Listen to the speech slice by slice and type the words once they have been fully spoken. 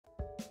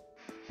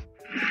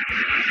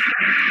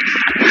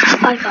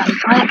Hi guys,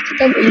 I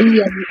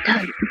accidentally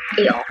turned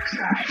it off, so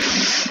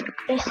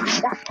that's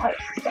how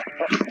it's set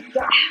up.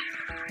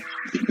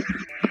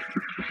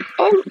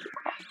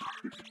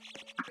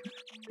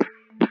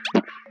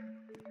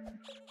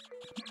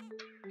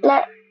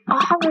 Yeah. I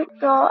haven't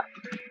got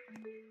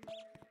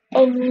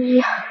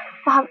any. I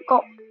haven't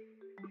got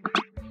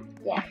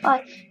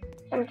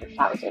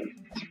 500,000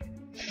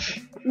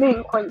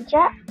 moon coins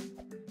yet.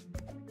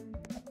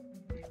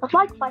 I'd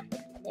like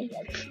 500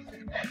 million.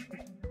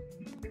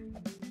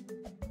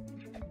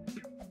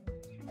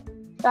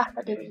 That's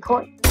not even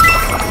coin.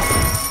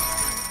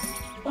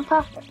 I'm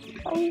perfect.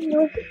 I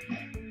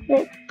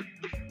would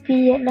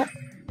be in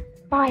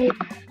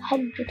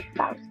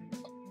 500,000.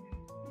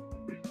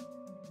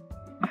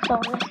 So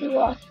let's see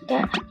what I can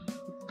get.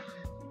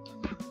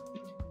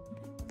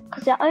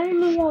 Because the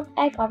only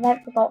egg I've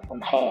ever got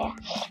from here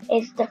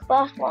is the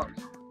first one.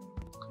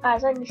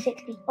 It's only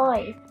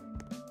 65, if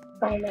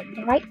I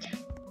remember right.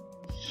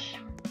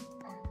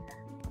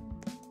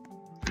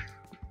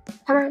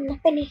 And I'm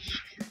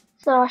finished.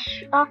 So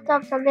after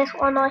I've done this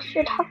one, I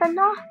should have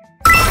enough.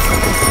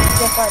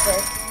 Yes, I do.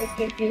 It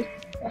gives you.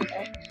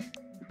 Okay.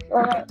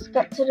 Well, let's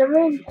get to the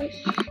moon.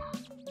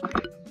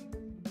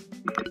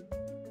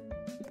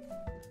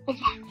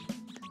 Okay.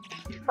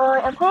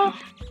 Alright, I'm here.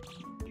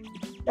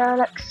 Now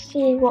let's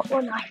see what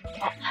one I can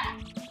get.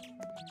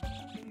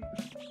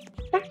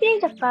 I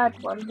need a third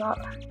one, but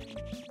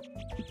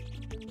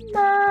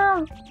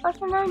no, I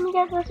can only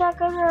get the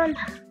second one.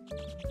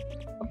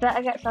 I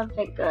better get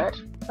something good.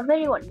 I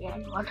really want the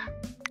end one.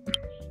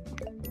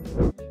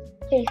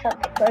 See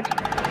something good.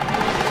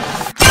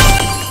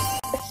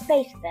 A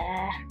space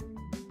bear.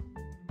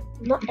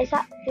 Not is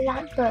that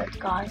good,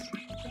 guys?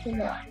 I don't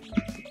know.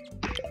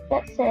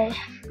 Let's see.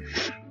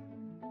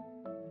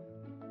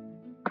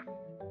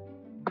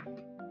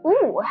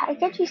 Ooh, I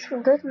get you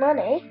some good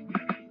money.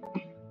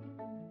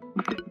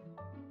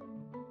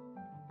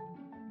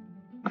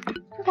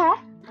 Okay.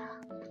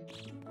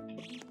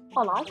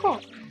 I like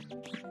it.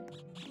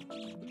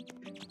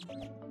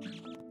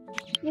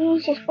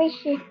 Use your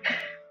spaceship.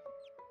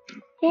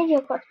 Here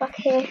you got back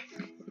here.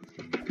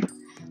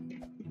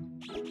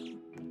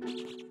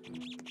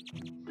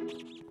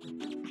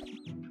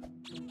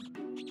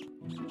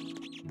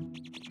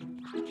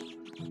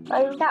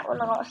 Oh, that one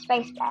I got a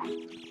space bear.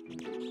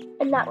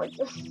 And that was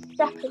the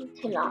second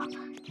to last.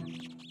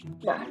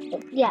 No,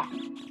 yeah.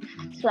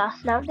 To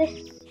last. Now this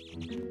is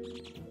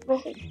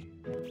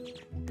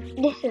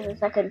the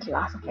second to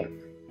last, I think.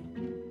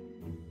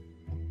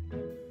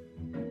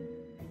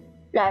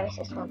 No, it's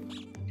this one.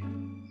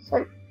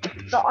 So,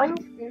 but I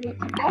need to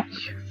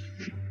patch.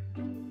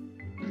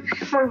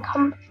 Come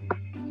on,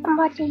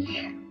 somebody.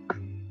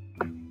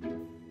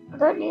 I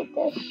don't need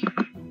this.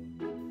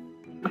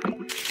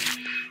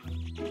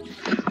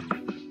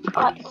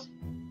 Alright,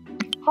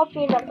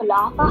 hopefully another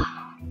lava.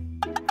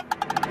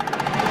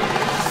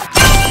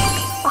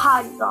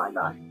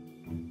 No.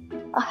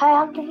 Okay,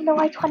 I'm giving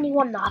away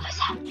 21 lavas.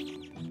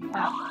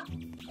 Wow.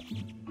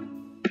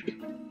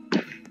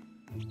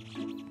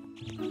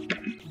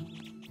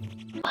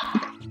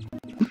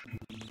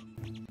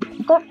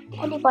 Don't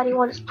think anybody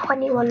wants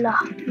 21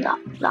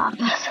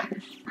 lavas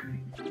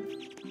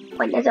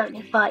when there's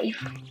only 5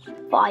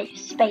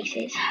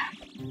 spaces.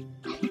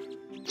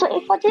 So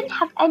if I didn't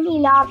have any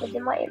lavas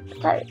in my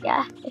inventory,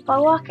 if I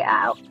work it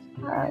out,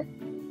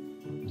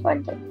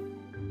 20.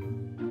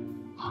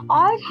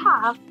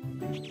 I've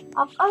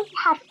only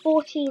had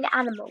 14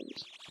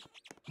 animals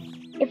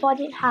if I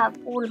didn't have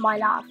all of my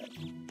lavas.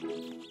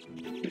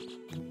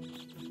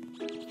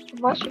 I'm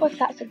not sure if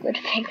that's a good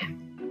thing.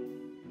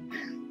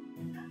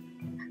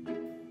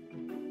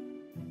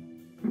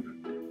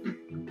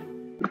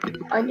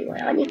 Anyway,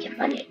 I need your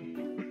money.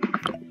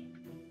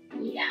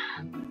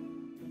 Yeah.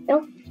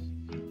 Nope.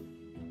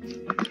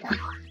 Go.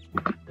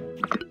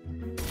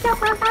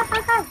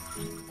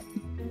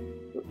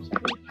 Oops, I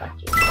got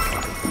you.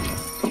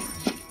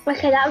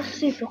 Okay, that was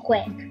super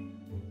quick.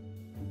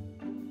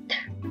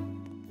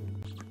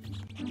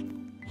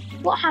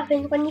 What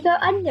happens when you go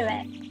under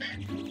it?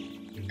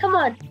 Come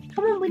on,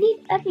 we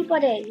need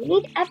everybody.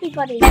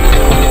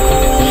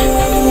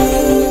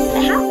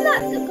 How's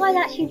that the guy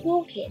actually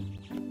walking?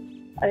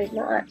 Oh, he's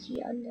not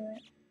actually under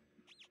it.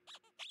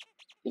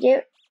 You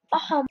do?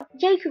 Oh,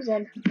 Jacob's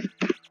in.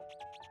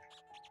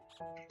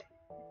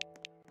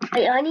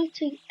 Wait, I need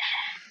to.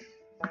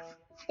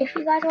 If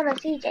you guys want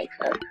to see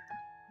Jacob.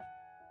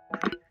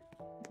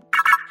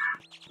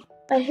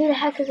 Wait, who the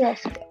heck is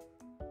this?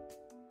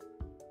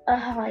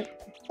 Hi.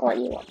 What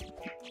do you want?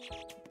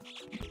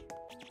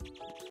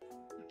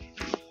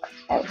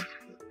 Okay.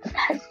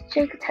 Has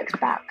Jacob text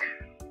back?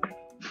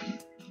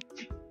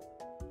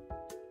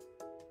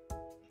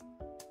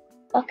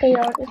 Okay,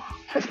 I'll just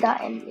put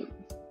that in.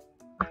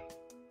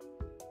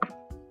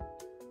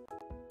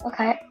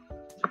 Okay.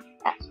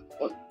 That's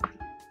it.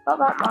 What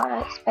about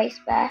my space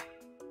bear?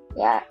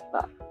 Yeah,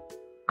 but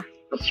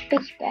the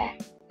space bear.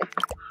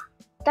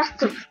 That's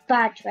the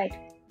bad trade.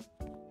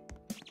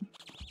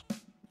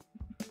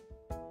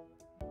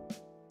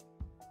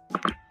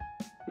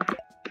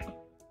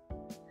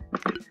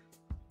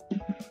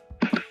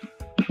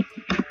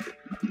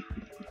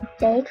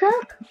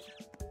 Jacob?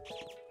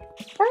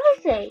 Where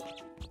is he?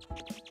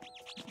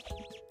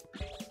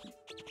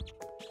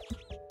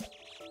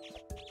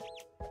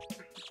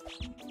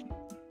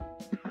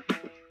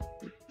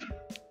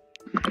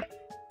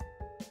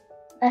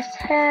 Let's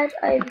head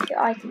over to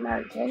Icy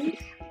Mountains.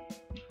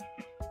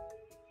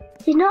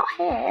 He's not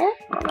here.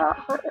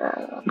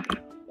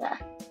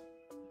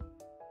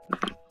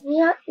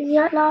 Yeah. Is he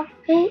at Lava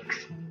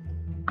Peaks?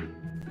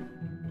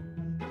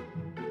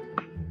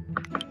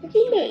 Did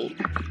he leave?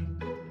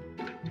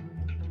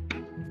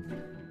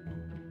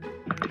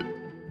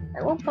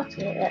 Like, what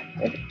button is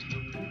it?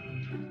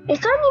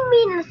 It's only me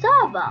in the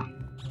server.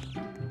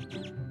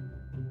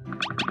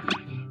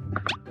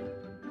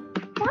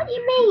 What do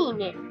you mean?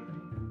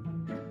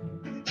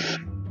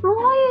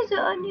 Why is it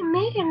only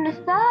me in the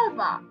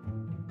server?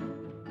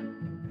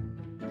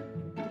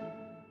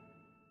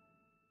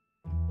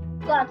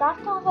 Guys,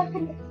 after I've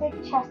opened the big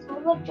chest,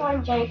 I'm gonna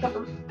join Jacob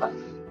and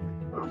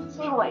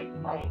see what he's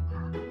playing.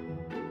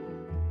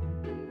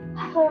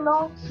 And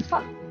I'll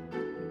stop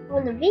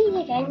on the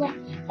video game,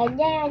 and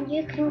then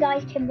you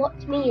guys can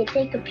watch me and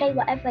Jacob play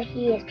whatever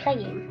he is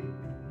playing.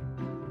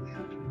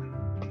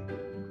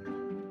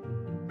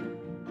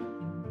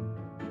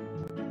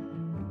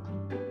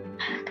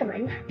 Come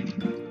on.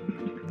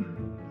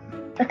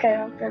 Okay,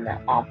 I've done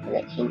that after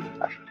the king.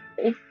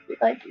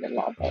 Open the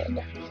lava in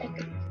a few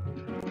seconds.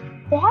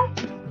 Why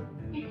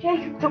did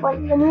Jacob not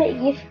want to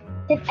leave?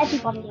 Did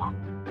everybody left?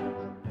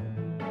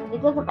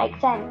 It doesn't make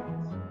sense.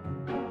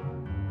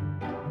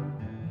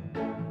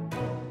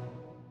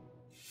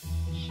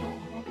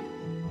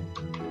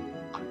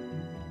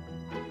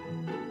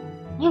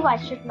 You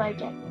guys should know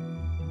Jacob.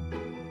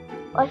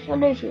 Or if you're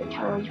new to the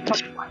channel, you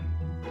probably won't.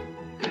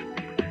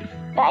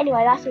 But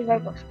anyway, that's a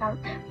Roblox account.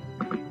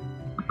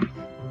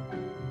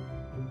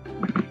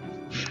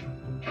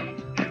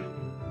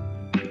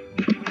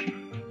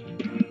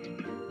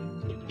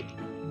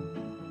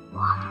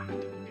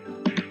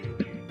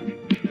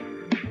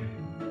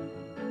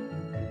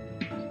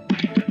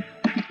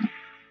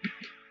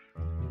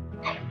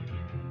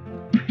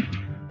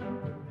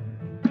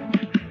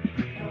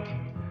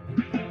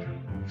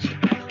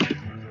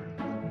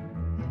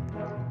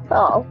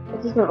 Oh,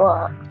 it doesn't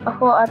work. I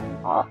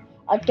thought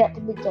I'd get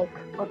the mid-joke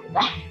for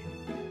today.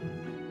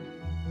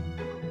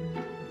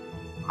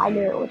 I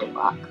knew it wouldn't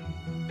work.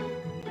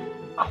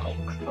 I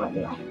think so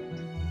anyway.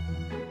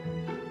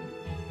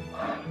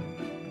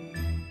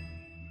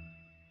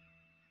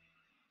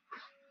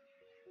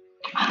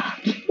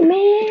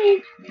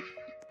 Man,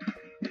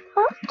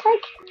 I'm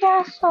taking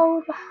gas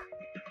over.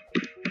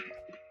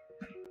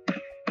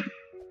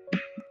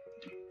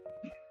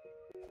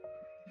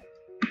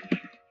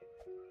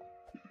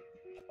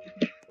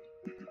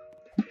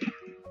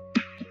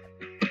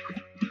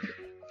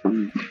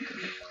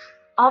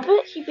 I've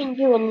literally been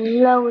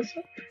doing loads. I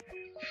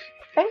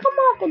think I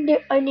might have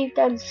been only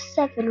done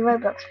 7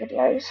 Roblox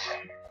videos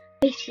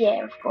this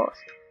year, of course.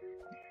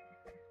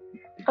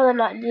 And then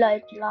like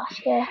loads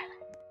last year.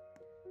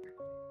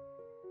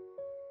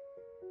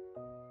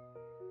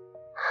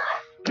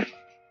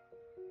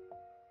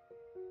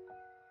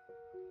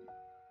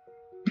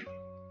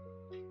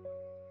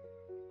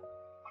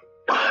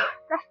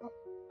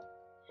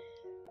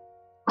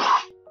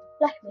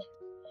 Bless me.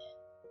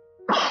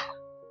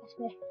 Bless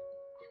me.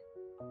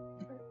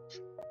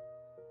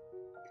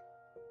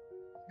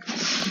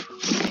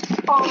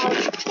 Oh,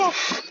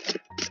 yes.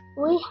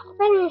 We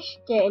finished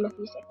it in a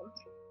few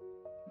seconds.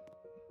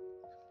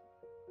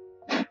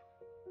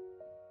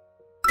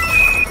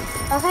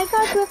 Okay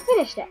guys, we've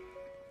finished it.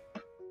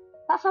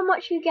 That's how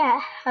much you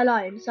get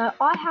alone. So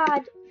I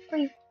had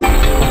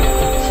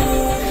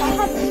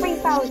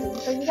 3,000.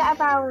 So you get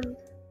around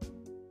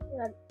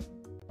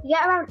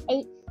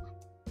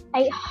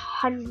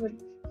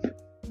 800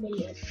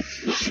 million.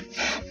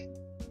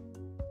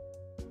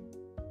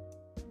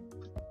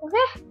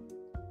 Okay?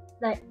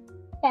 No.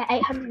 Yeah,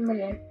 800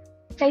 million.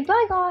 So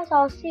bye guys,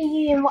 I'll see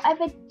you in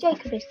whatever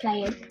Jacob is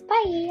playing.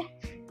 Bye!